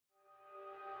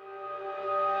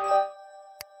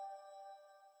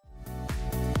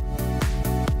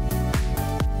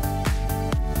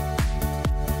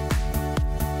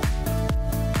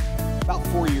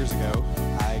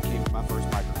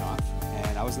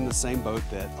in the same boat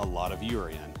that a lot of you are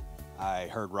in. I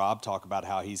heard Rob talk about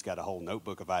how he's got a whole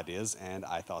notebook of ideas, and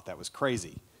I thought that was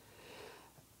crazy.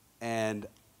 And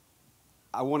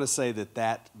I want to say that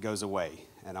that goes away,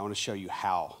 and I want to show you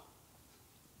how.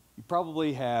 You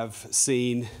probably have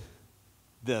seen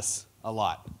this a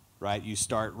lot, right? You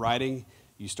start writing,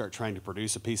 you start trying to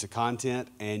produce a piece of content,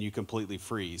 and you completely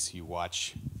freeze. You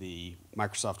watch the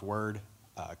Microsoft Word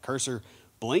cursor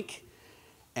blink,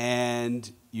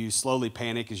 and you slowly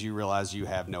panic as you realize you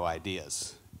have no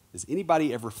ideas. Has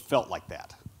anybody ever felt like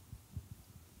that?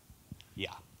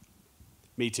 Yeah,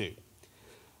 me too.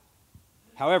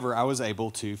 However, I was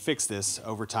able to fix this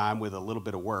over time with a little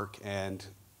bit of work, and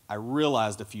I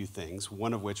realized a few things,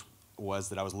 one of which was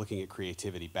that I was looking at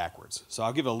creativity backwards. So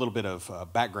I'll give a little bit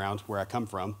of background where I come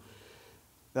from.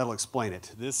 That'll explain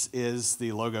it. This is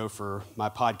the logo for my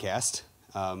podcast.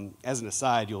 As an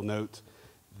aside, you'll note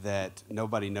that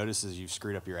nobody notices you've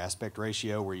screwed up your aspect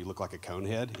ratio where you look like a cone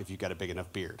head if you've got a big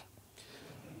enough beard.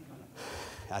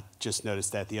 I just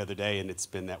noticed that the other day, and it's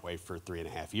been that way for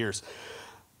 3.5 years.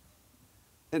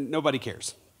 And nobody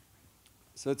cares.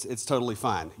 So it's totally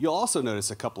fine. You'll also notice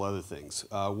a couple other things.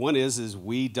 One is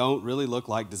we don't really look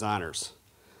like designers.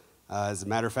 As a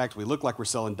matter of fact, we look like we're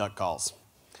selling duck calls.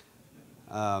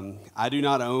 I do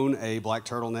not own a black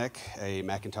turtleneck, a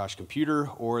Macintosh computer,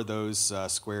 or those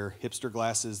square hipster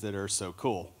glasses that are so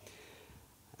cool.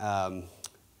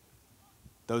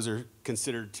 Those are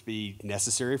considered to be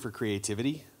necessary for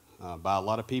creativity by a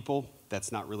lot of people.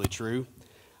 That's not really true.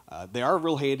 They are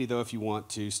real handy, though, if you want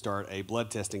to start a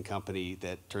blood testing company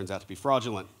that turns out to be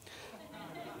fraudulent.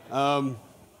 Yeah,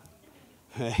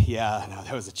 no,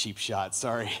 that was a cheap shot.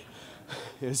 Sorry.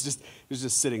 It was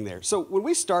just sitting there. So when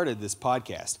we started this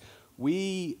podcast,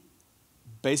 we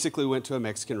basically went to a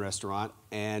Mexican restaurant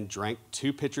and drank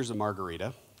 2 pitchers of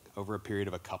margarita over a period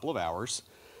of a couple of hours.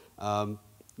 Not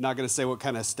going to say what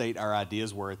kind of state our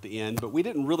ideas were at the end, but we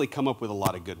didn't really come up with a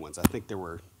lot of good ones. I think there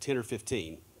were 10 or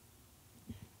 15.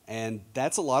 And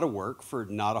that's a lot of work for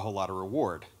not a whole lot of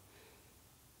reward.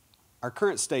 Our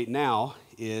current state now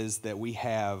is that we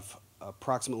have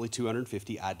approximately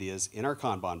 250 ideas in our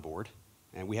Kanban board,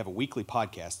 and we have a weekly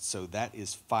podcast, so that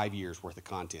is 5 years worth of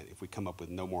content if we come up with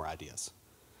no more ideas.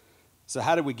 So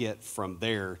how did we get from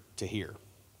there to here?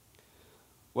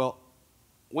 Well,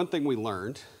 one thing we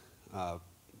learned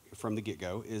from the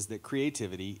get-go is that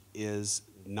creativity is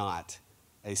not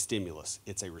a stimulus,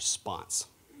 it's a response.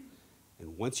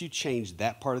 And once you change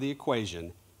that part of the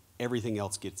equation, everything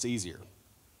else gets easier.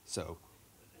 So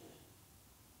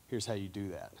here's how you do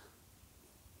that.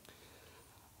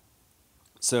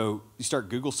 So you start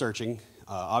Google searching.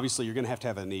 Obviously, you're going to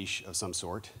have a niche of some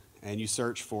sort, and you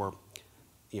search for,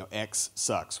 X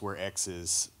sucks, where X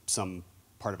is some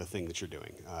part of a thing that you're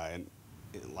doing. And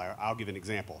I'll give an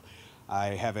example. I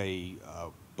have a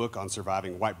book on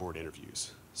surviving whiteboard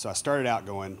interviews. So I started out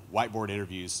going, whiteboard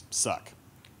interviews suck.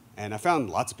 And I found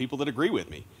lots of people that agree with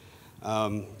me.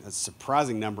 A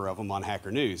surprising number of them on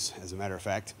Hacker News, as a matter of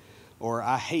fact. Or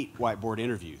I hate whiteboard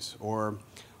interviews. Or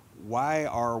why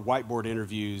are whiteboard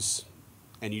interviews,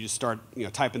 and you just start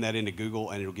typing that into Google,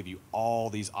 and it'll give you all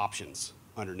these options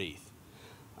underneath.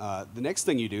 The next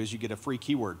thing you do is you get a free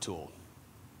keyword tool.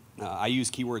 I use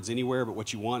Keywords Anywhere, but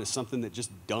what you want is something that just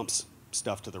dumps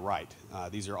stuff to the right.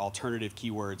 These are alternative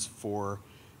keywords for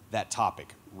that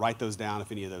topic. Write those down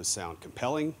if any of those sound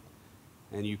compelling,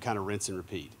 and you kind of rinse and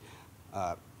repeat.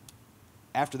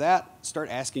 After that, start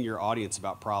asking your audience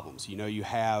about problems. You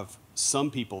have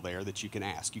some people there that you can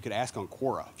ask. You could ask on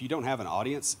Quora. If you don't have an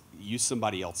audience, use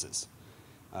somebody else's.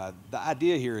 The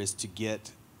idea here is to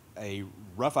get a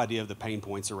rough idea of the pain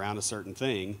points around a certain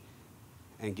thing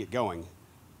and get going.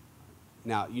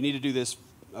 Now, you need to do this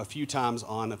a few times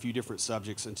on a few different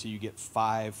subjects until you get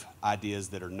 5 ideas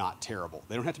that are not terrible.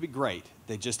 They don't have to be great.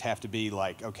 They just have to be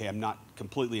like, okay, I'm not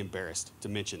completely embarrassed to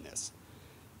mention this.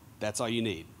 That's all you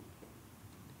need.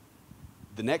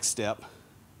 The next step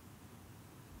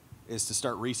is to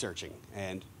start researching,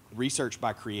 and research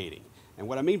by creating. And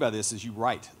what I mean by this is you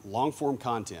write long-form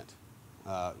content,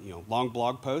 long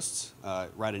blog posts,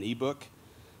 write an ebook,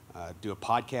 do a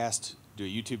podcast, do a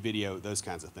YouTube video, those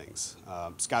kinds of things.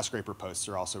 Skyscraper posts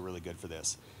are also really good for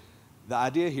this. The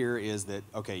idea here is that,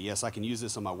 okay, yes, I can use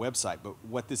this on my website, but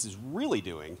what this is really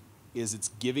doing is it's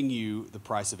giving you the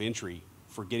price of entry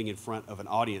for getting in front of an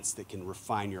audience that can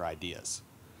refine your ideas.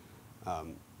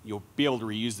 You'll be able to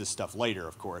reuse this stuff later,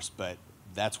 of course, but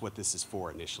that's what this is for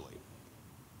initially.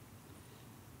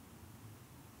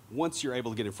 Once you're able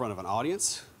to get in front of an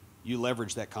audience, you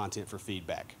leverage that content for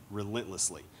feedback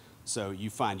relentlessly. So you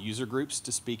find user groups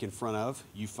to speak in front of.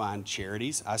 You find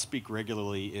charities. I speak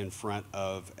regularly in front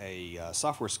of a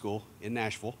software school in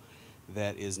Nashville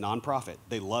that is nonprofit.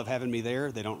 They love having me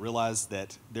there. They don't realize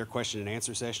that their question and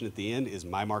answer session at the end is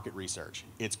my market research.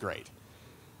 It's great.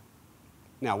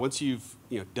 Now, once you've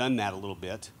done that a little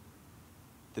bit,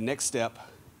 the next step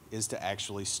is to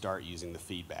actually start using the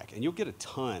feedback. And you'll get a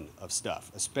ton of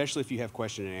stuff, especially if you have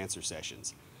question and answer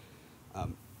sessions.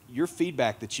 Your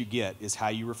feedback that you get is how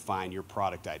you refine your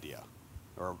product idea,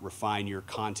 or refine your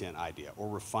content idea, or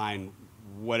refine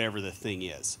whatever the thing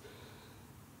is.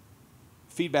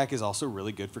 Feedback is also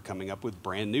really good for coming up with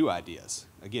brand new ideas.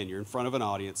 Again, you're in front of an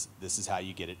audience. This is how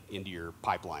you get it into your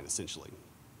pipeline, essentially.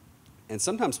 And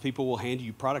sometimes people will hand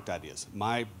you product ideas.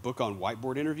 My book on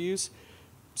whiteboard interviews,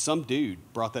 some dude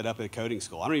brought that up at a coding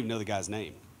school. I don't even know the guy's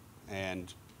name.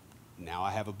 And now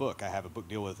I have a book. I have a book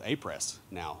deal with A-Press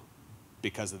now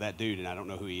because of that dude, and I don't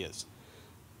know who he is.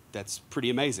 That's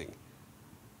pretty amazing.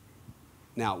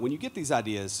 Now, when you get these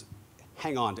ideas,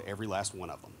 hang on to every last one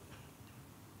of them.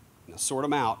 Now, sort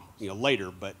them out,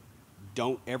 later, but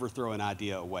don't ever throw an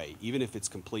idea away. Even if it's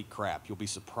complete crap, you'll be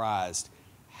surprised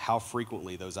how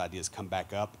frequently those ideas come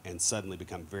back up and suddenly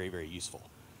become very, very useful.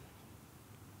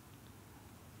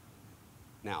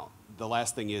 Now, the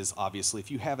last thing is, obviously,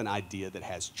 if you have an idea that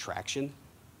has traction,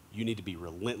 you need to be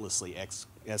relentlessly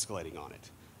escalating on it.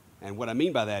 And what I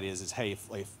mean by that is hey,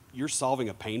 if you're solving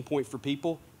a pain point for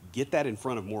people, get that in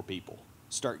front of more people.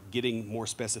 Start getting more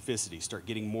specificity, start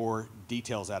getting more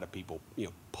details out of people.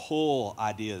 Pull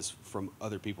ideas from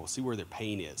other people, see where their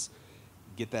pain is.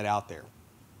 Get that out there.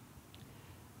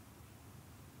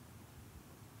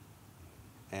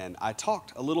 And I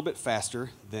talked a little bit faster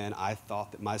than I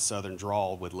thought that my southern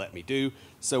drawl would let me do,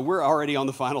 so we're already on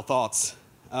the final thoughts.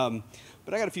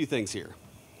 But I got a few things here.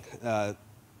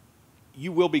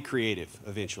 You will be creative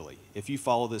eventually. If you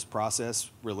follow this process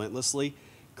relentlessly,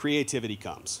 creativity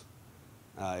comes.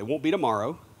 It won't be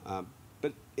tomorrow,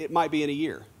 but it might be in a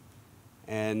year.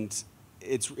 And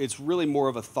it's really more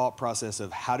of a thought process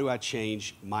of how do I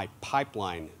change my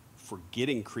pipeline for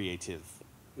getting creative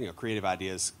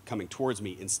ideas coming towards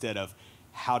me instead of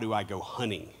how do I go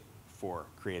hunting for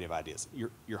creative ideas.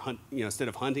 Instead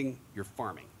of hunting, you're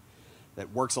farming.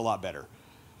 That works a lot better.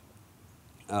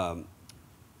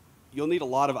 You'll need a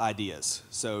lot of ideas.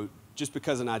 So just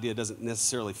because an idea doesn't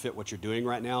necessarily fit what you're doing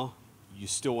right now, you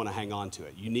still want to hang on to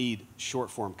it. You need short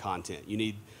form content. You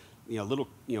need little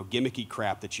gimmicky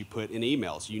crap that you put in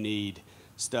emails. You need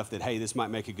stuff that, hey, this might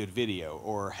make a good video,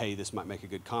 or hey, this might make a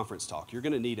good conference talk. You're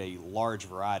going to need a large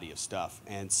variety of stuff,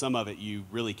 and some of it you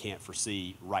really can't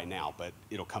foresee right now, but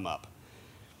it'll come up.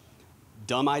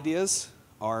 Dumb ideas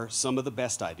are some of the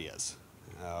best ideas.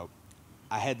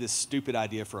 I had this stupid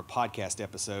idea for a podcast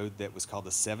episode that was called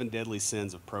The 7 Deadly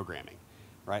Sins of Programming.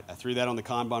 Right? I threw that on the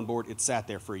Kanban board. It sat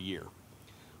there for a year.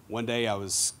 One day I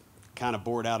was kind of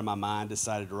bored out of my mind,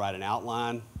 decided to write an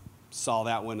outline, saw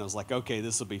that one, I was like, okay,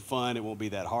 this will be fun, it won't be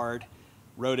that hard.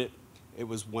 Wrote it. It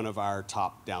was one of our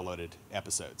top downloaded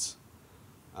episodes.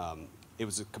 It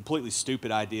was a completely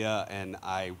stupid idea, and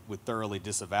I would thoroughly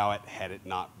disavow it had it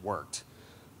not worked.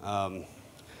 You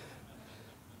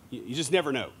just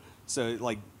never know. So,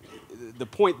 the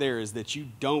point there is that you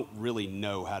don't really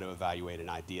know how to evaluate an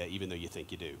idea, even though you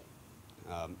think you do.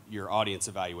 Your audience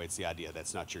evaluates the idea.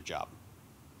 That's not your job.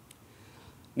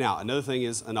 Now, another thing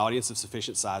is an audience of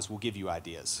sufficient size will give you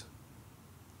ideas.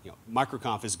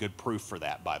 MicroConf is good proof for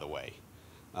that, by the way,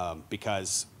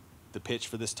 because the pitch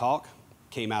for this talk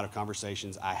came out of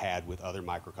conversations I had with other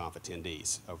MicroConf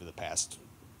attendees over the past,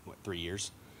 3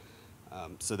 years.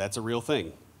 So that's a real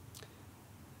thing.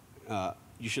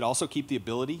 You should also keep the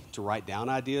ability to write down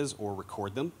ideas or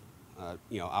record them. I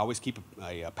always keep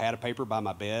a pad of paper by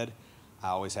my bed. I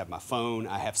always have my phone.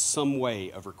 I have some way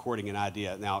of recording an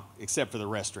idea. Now, except for the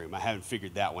restroom. I haven't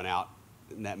figured that one out,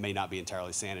 and that may not be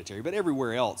entirely sanitary. But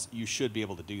everywhere else, you should be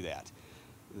able to do that.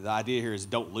 The idea here is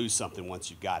don't lose something once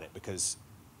you've got it, because,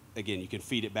 again, you can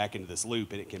feed it back into this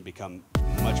loop, and it can become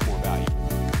much more valuable.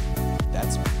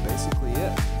 That's basically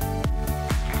it.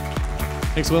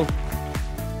 Thanks, Will.